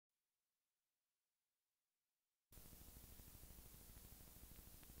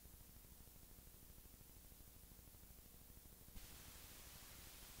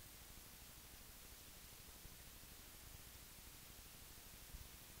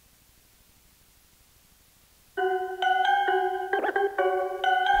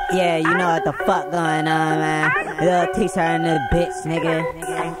Yeah, you know what the fuck going on, man. Lil Tshert in this bitch, nigga.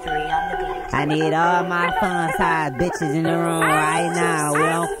 I need all my fun size bitches in the room right now. We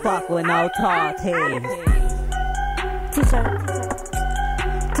don't fuck with no tall titties.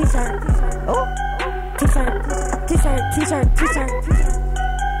 Tshert, oh, Tshert,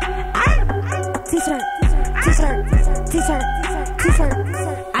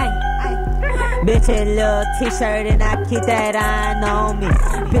 Bitch, a little Tshert and I keep that eye on me.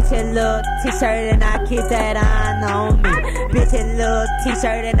 Bitch, a little Tshert and I keep that eye on me. Bitch, a little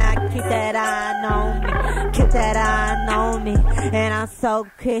Tshert and I keep that eye on me. Keep that eye on me, and I'm so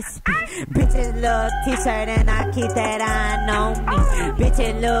crispy. Bitch, a little Tshert and I keep that eye on me. Bitch,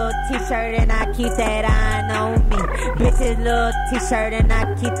 a little Tshert and I keep that eye on me. Bitch, a little Tshert and I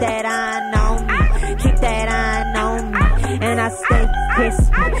keep that eye on me. Keep that eye on me, and I stay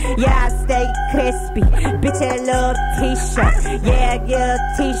crispy. Yeah, I stay crispy. Bitch, a little Tshert. Yeah, little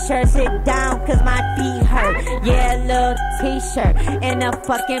Tshert, sit down cause my feet hurt. Yeah, little Tshert in the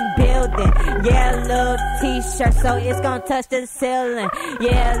fucking building. Yeah, little Tshert, so it's gonna touch the ceiling.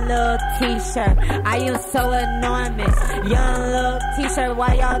 Yeah, little Tshert, I am so enormous. Young little Tshert,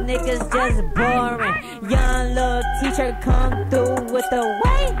 why y'all niggas just boring? Young little Tshert come through with the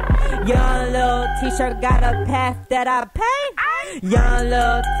weight. Young little Tshert got a path that I pay. Young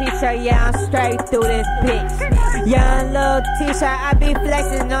little Tshert, yeah, I'm straight through this bitch. Young little Tshert, I be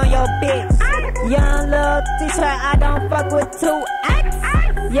flexing on your bitch. Young little Tshert, I don't fuck with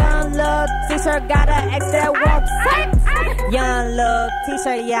 2X. Young little Tshert got an X that walks sex. Young little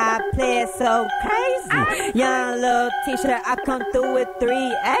Tshert, yeah, I play it so crazy. Young little Tshert, I come through with 3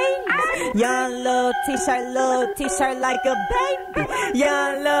 A's. Young little Tshert like a baby.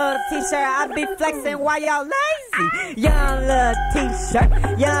 Young little Tshert, I be flexing while y'all lazy. Young little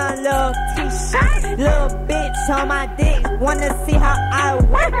Tshert, young little Tshert, little bitch on my dick, wanna see how I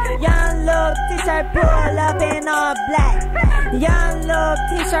work. Young little Tshert, pull up in all black. Young little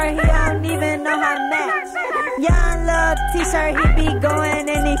Tshert, he don't even know how match. Young little Tshert, he be going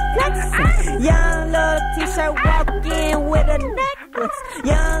and he flexing. Young little Tshert walk in with a necklace.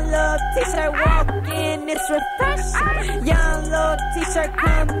 Young little Tshert walk in, it's refreshing. Young little Tshert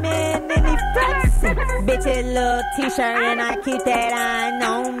come in and he flexing. Bitch, a little Tshert and I keep that eye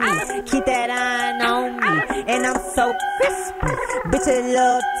on me. Keep that eye on me, and I'm so crispy. Bitch, a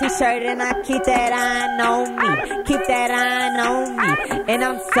little Tshert and I keep that eye on me. Keep that eye on me, and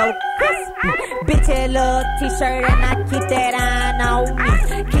I'm so crispy. Bitch, a little Tshert and I keep that eye on me.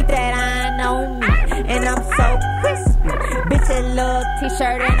 Keep that eye on me, and I'm so crispy. Bitch, a little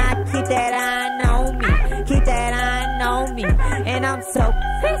Tshert and I keep that eye on me. Keep that eye on me, and I'm so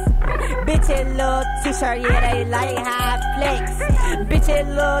crispy. Bitch, a little Tshert, yeah, they like how I flex. Bitch, a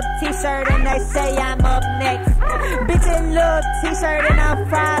little Tshert and they say I'm up next. Bitch, a little Tshert and I'm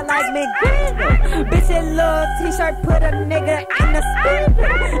fried like McGregor. Bitch, a little Tshert put a nigga in the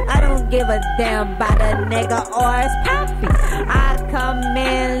speaker. I don't give a damn about a nigga or his poppy. I come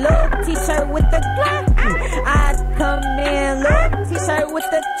in little Tshert with the gloppy. I come in little Tshert with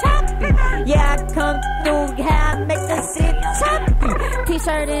the choppy. Yeah, I come through, yeah, I make the shit choppy.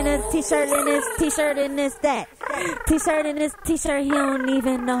 Tshert in this, Tshert in this, Tshert in this, that. Tshert in this, Tshert, he don't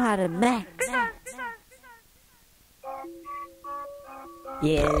even know how to max.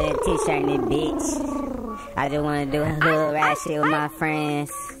 Yeah, little Tshert in this bitch. I just wanna do a little rat shit with my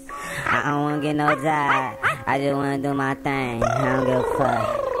friends. I don't wanna get no job. I just wanna do my thing. I don't give a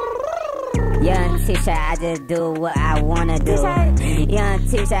fuck. Young Tshert, I just do what I wanna do. Young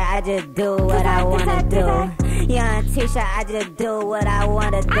Tshert, I just do what I wanna do. Young Tshert, I just do what I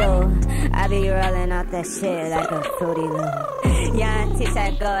wanna do. I be rolling off that shit like a Fruity Loop. Young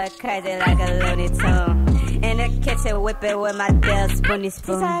Tshert going crazy like a Looney Tune. In the kitchen whipping with my tail spoony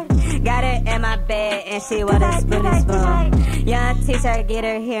spoon. Got her in my bed and she want a spoony spoon. Young Tshert, get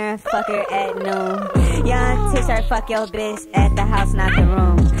her here and fuck her at noon. Young Tshert, fuck your bitch at the house, not the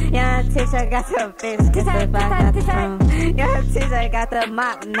room. Young Tshert got the bitch, just the fuck out the room. Young Tshert got the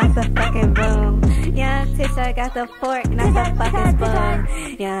mop, not the fucking broom. Young Tshert got the fork, not the fucking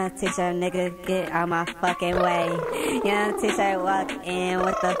spoon. Young Tshert, nigga, get out my fucking way. Young Tshert walk in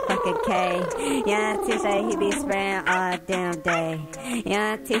with the fucking K. Young Tshert, he be spraying all damn day.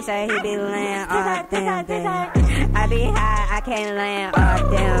 Young Tshert, he be laying all damn day. I be high, I can't land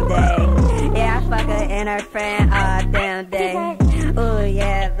all damn day. Yeah, I fuck her and her friend all damn day. Ooh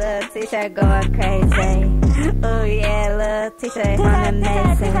yeah, little T-shirt going crazy. Oh yeah, Lil Tshert on the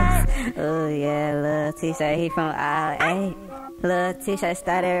Masons. Oh yeah, Lil Tshert, he from LA. Lil Tshert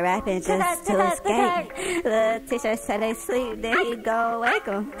started rapping just to escape. Lil Tshert said they sleep, then he go wake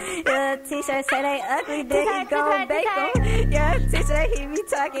 'em. Lil Tshert said they ugly, then he go bake 'em. Yeah, Tshert, he be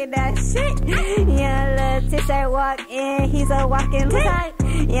talking that shit. Yeah, Lil Tshert walk in, he's a walking light.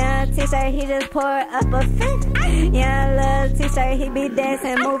 Yeah, Tshert, he just pour up a fit. Yeah, Lil Tshert, he be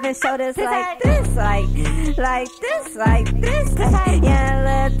dancing, moving shoulders like this, like this, like this.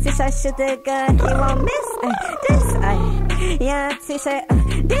 Yeah, Lil Tshert shoot the gun, he won't miss. This, yeah, Tshert,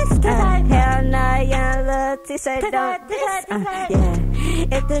 this, hell nah, yeah, Lil Tshert don't this,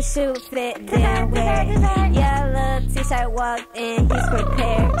 yeah. If the shoe fit, then wear it. Yeah, Lil Tshert walked in, he's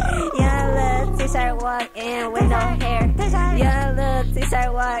prepared. Yeah, Lil Tshert walked in with no hair. Yeah, Lil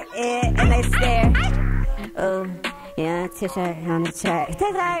Tshert walked in and they stare. Oh. Young Tshert on the track.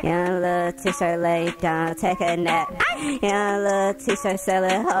 Young Lil Tshert lay down, take a nap. Young Lil Tshert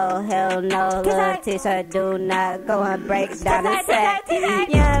selling hoe, hell no. Lil Tshert do not go and break down the set.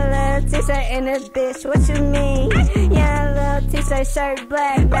 Young Lil Tshert in this bitch, what you mean? Young Lil Tshert shirt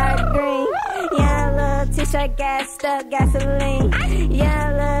black, dark green. Young Lil Tshert gassed up, gasoline.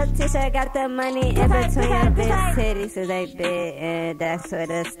 Young Lil Tshert got the money in between your bitch titties, so they big and that's where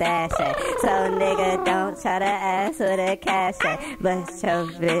the stash at. So nigga, don't try to ask with a cash at, but your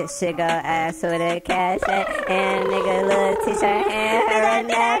bitch should go ask with a cash at. And nigga, Lil Tshert hand her a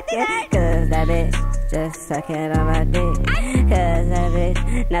napkin, cause that bitch just sucking on my dick. Cause that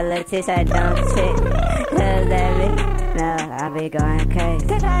bitch, now Lil Tshert don't chick. Cause that bitch, no, I be going crazy.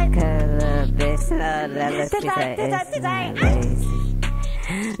 Cause little bitch, no, that Lil Tshert is not lazy.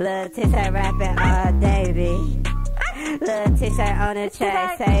 Lil Tshert rapping all day, B. Lil Tshert on the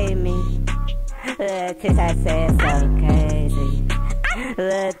track, save me. Lil Tshert say it's so crazy.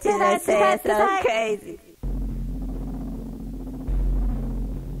 Lil Tshert say it's so crazy.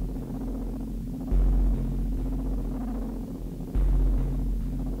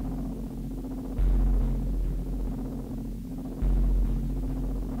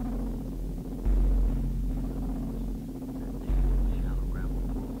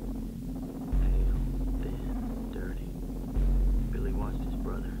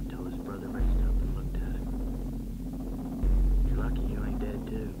 Lucky you ain't dead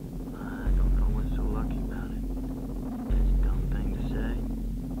too. I don't know what's so lucky.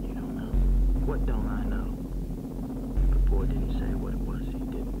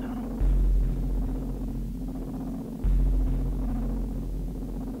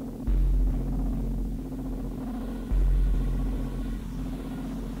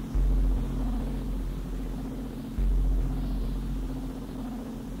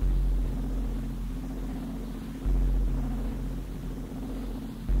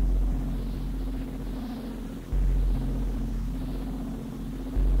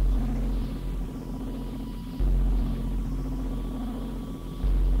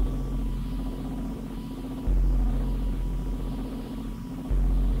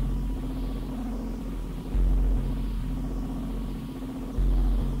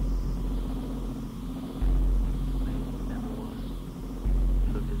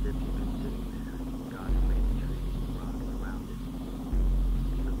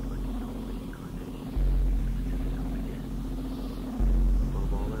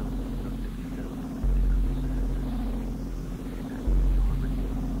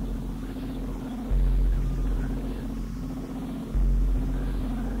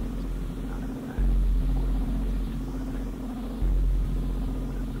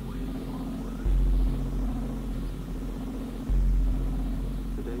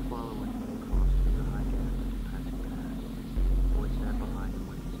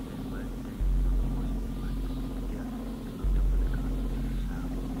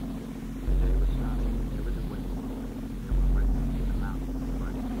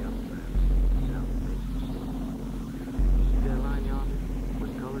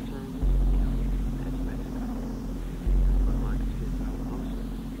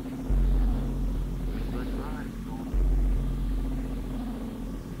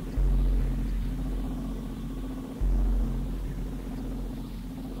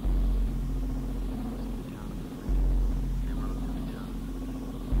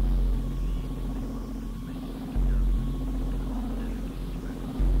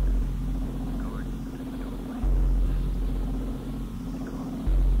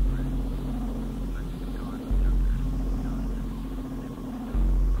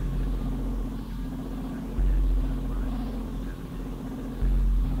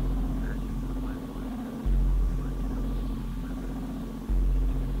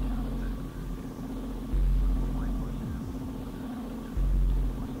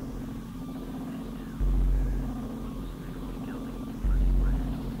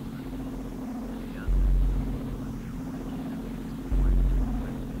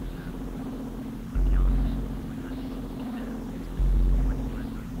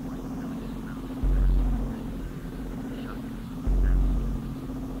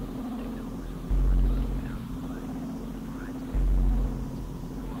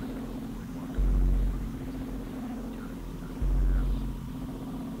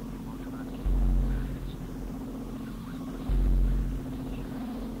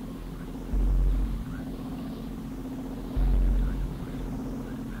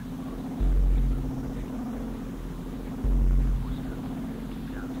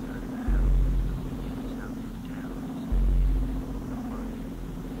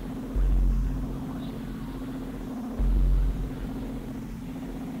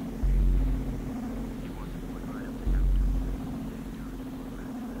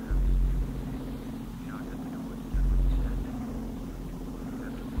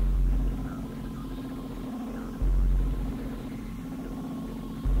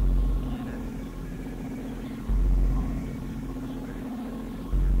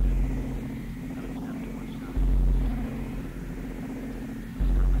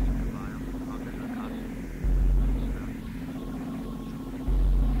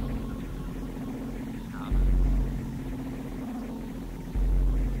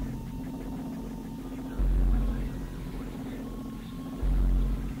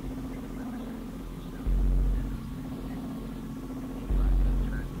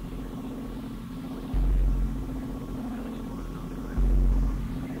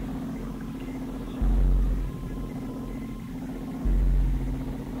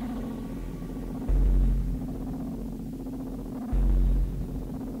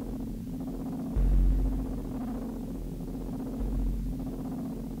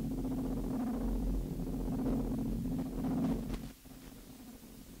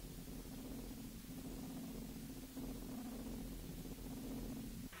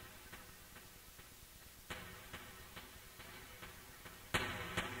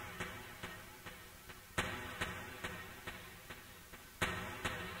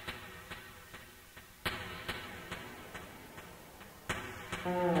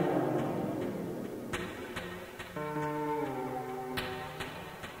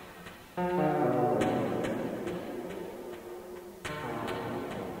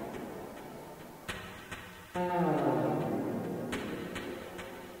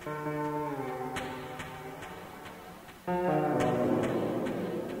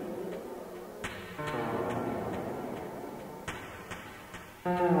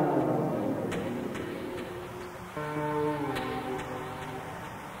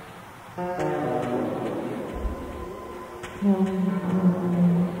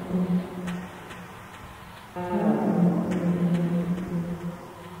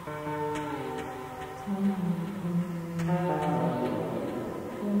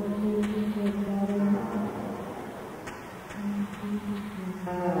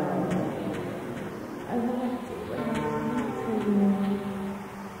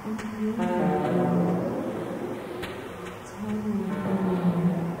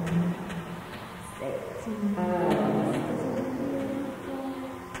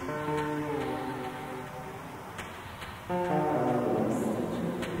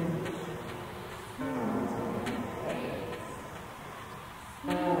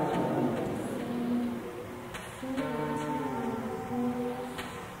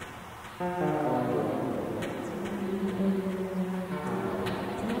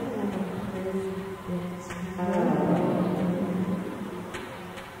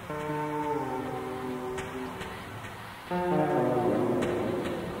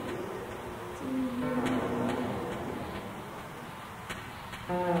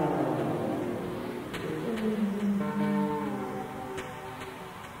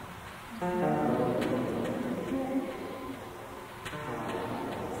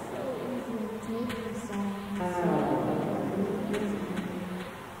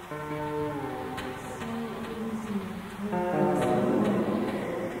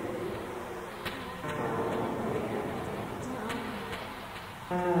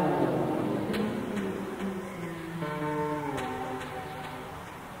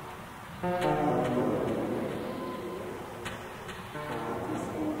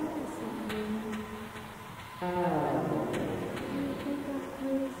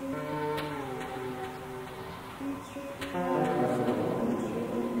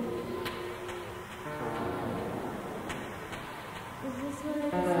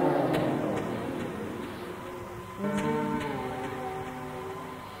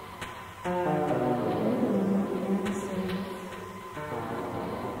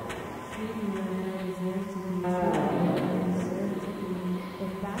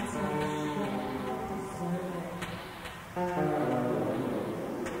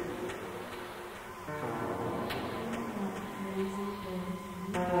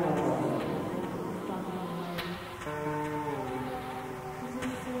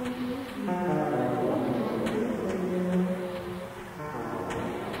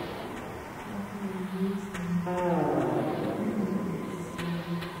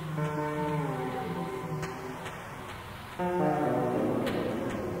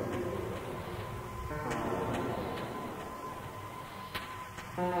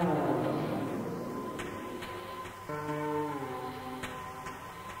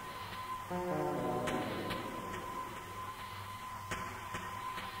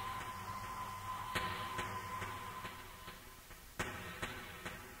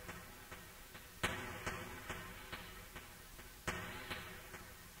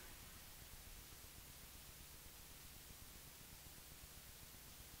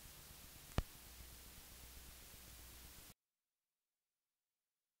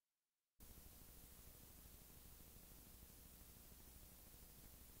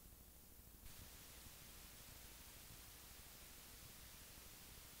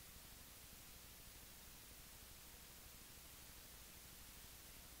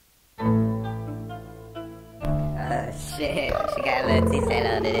 Shit, she got a little T-shirt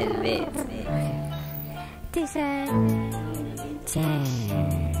on it in a bit. T-shirt.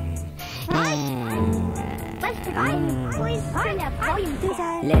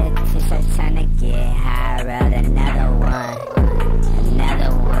 Little T-shirt tryna get high, roll another one.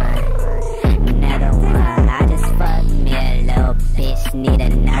 Another one. Another one. I just fucked me a little bitch, need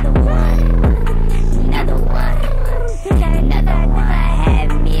another one. Another one. Another one. Had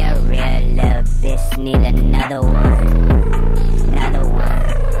me a real little bitch, need another one. Another one.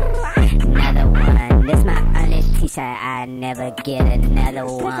 Another one. This my only T-shirt, I never get another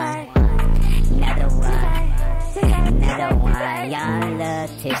one. Another one. Another one, young Lil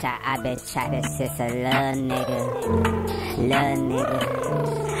Tshert. I been trapping since a little nigga. Little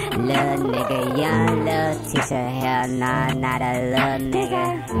nigga, young Lil Tshert. Hell nah, not a little nigga.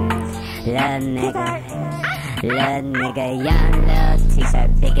 Little nigga, young Lil Tshert.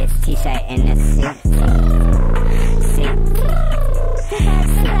 Biggest t-shirt in the city.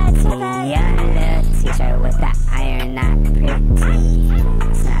 Young Lil Tshert with the iron, not pretty.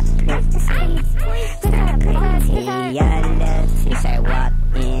 It's not pretty. Young Lil Tshert walk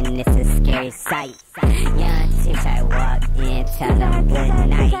in, it's a scary sight. Young Tshert walk in, tell them good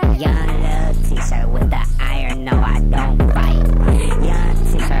night. Young Lil Tshert with the iron, no I don't fight. Young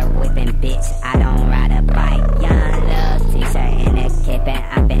Tshert whipping, bitch, I don't ride a bike. Young Lil Tshert in the kippin',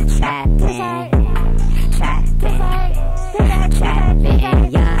 I've been trapping.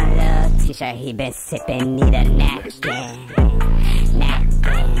 Young Lil Tshert, he been sipping, need a napkin.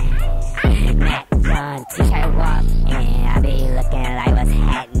 Young Tshert walk in, I be looking like what's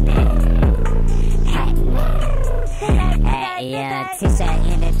happening. Young Tshert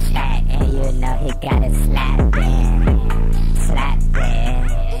in the track, and you know he got it slapping.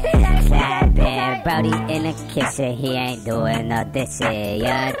 Brody in the kitchen, he ain't doing no dishes.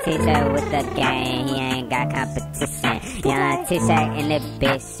 Young Tshert with the gang, he ain't got competition. Young Tshert in the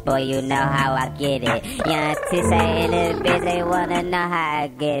bitch, boy, you know how I get it. Young Tshert in the bitch, they wanna know how I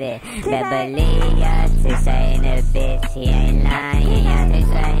get it. But believe Young Tshert in the bitch, he ain't lying. Young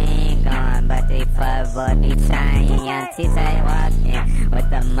Tshert, he ain't going, but they fuck boy be trying. Young Tshert walk in with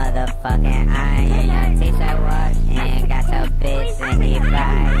the motherfucking iron. Young Tshert walk in, got your bitch and he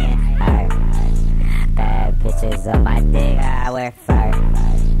flying. Bad bitches on my dick, I wear fur.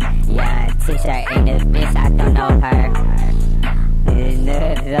 Young Tshert in the bitch, I don't know her.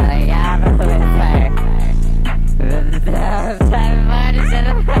 Y'all with her.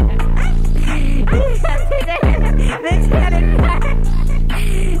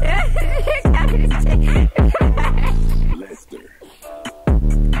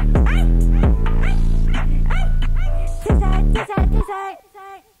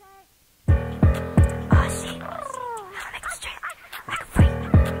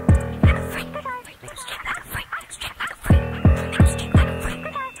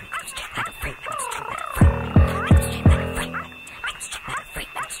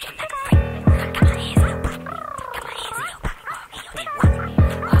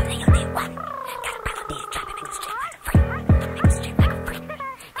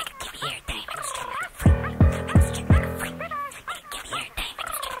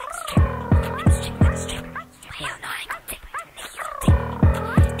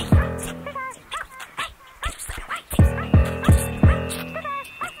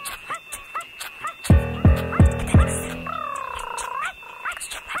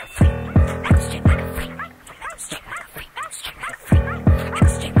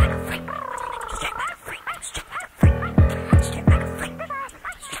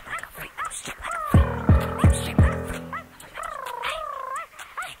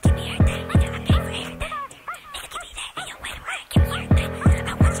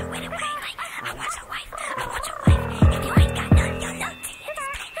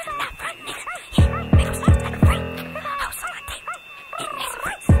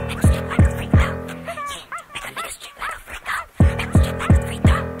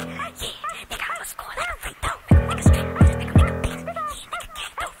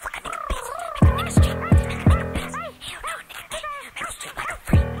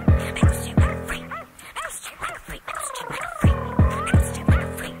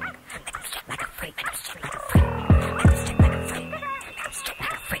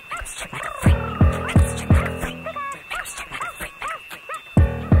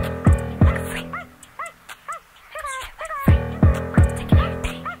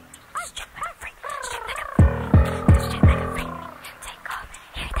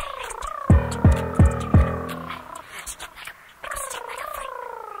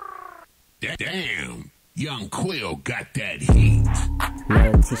 Damn, young Quill got that heat.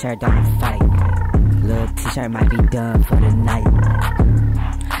 Lil Tshert don't fight. Lil Tshert might be done for the night.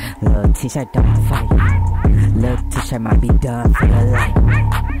 Lil Tshert don't fight. Lil Tshert might be done for the light.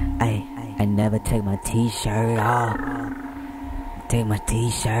 I never take my t-shirt off. Take my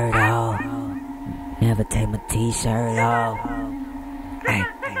t-shirt off. Never take my t-shirt off.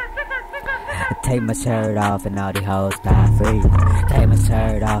 Take my shirt off and all these hoes start freezing. Take my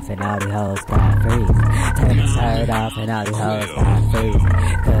shirt off and all these hoes start freezing. Take my shirt off and all these hoes start freezing.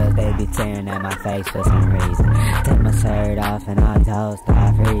 Cause they be staring at my face for some reason. Take my shirt off and all these hoes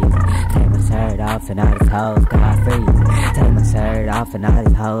start freezing. Take my shirt off and all these hoes start freezing. Take my shirt off and all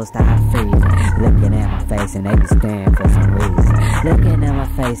these hoes start freezing. Looking at my face and they be staring for some reason. Looking at my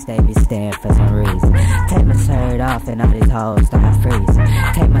face, they be staring for some reason. Take my shirt off and all these hoes start freezing.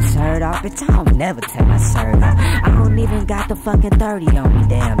 Take my shirt off, bitch, I don't never take my shirt off. I don't even got the fucking 30 on me,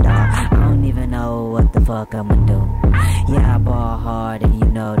 damn dog. I don't even know what the fuck I'ma do. Yeah, I ball hard and you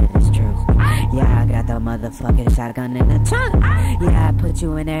know that it's true. Yeah, I got the motherfucking shotgun in the trunk. Yeah, I put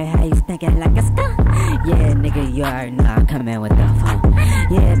you in there, how you thinking like a skunk? Yeah, nigga, you already know I'm coming with the phone.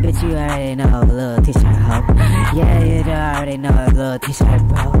 Yeah, bitch, you already know, little T-shirt hoe. Yeah, you already know, little T-shirt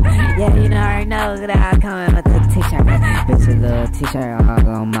bro. Yeah, you already know that I'm coming with the T-shirt. Bitch, a little T-shirt all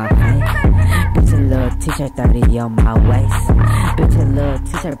on my face. Bitch, a little T-shirt 30 on my waist. Bitch, a little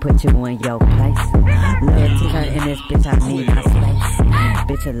T-shirt put you in your place. Little T-shirt in this bitch, I need my space.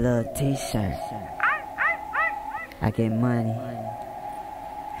 Bitch, a little T-shirt. I get money.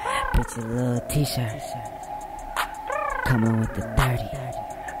 Bitch, a little T-shirt. Coming with the 30.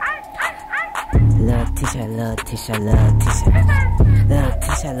 Little T-shirt, little T-shirt, little T-shirt. Little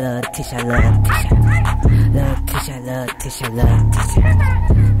T-shirt, little T-shirt, little T-shirt. Little T-shirt, little T-shirt, little T-shirt.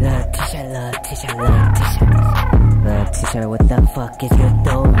 Little T-shirt, little T-shirt, little T-shirt. Little T-shirt, what the fuck is you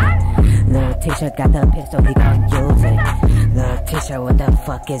doing? Little T-shirt got the pistol, he gon' use it. Little T-shirt, what the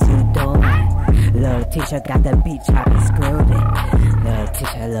fuck is you doing? Little T-shirt got the beat choppy screwed it. Little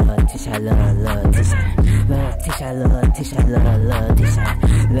T-shirt, little T-shirt, little T-shirt. Little T-shirt, little T-shirt, little T-shirt.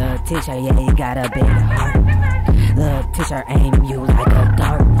 Little T-shirt, yeah, you got a big heart. Little T-shirt, aim you like a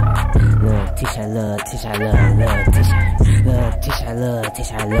dart. Little T-shirt, little T-shirt, little T-shirt. Little T-shirt, little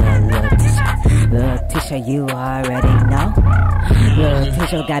T-shirt, little T-shirt. Little T-shirt, you already know. Little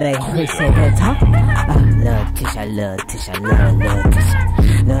T-shirt got a hit the top. Little T-shirt, little T-shirt, little T-shirt.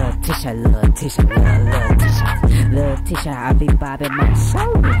 Little T-shirt, little T-shirt, little T-shirt. Little T-shirt, I be bobbing my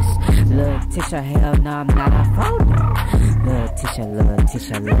shoulders. Little T-shirt, hell no, I'm not a folder. Little T-shirt, little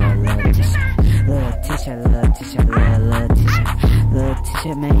T-shirt, little T-shirt. Little T-shirt, little T-shirt, little T-shirt. Little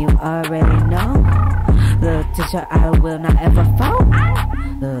T-shirt, man, you already know. Little T-shirt, I will not ever fall.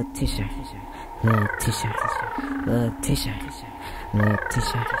 Little T-shirt, little T-shirt, little T-shirt, little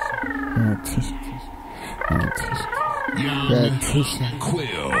T-shirt, little T-shirt, little T-shirt. The T-shirt,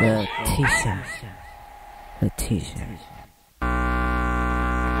 the T-shirt, the T-shirt.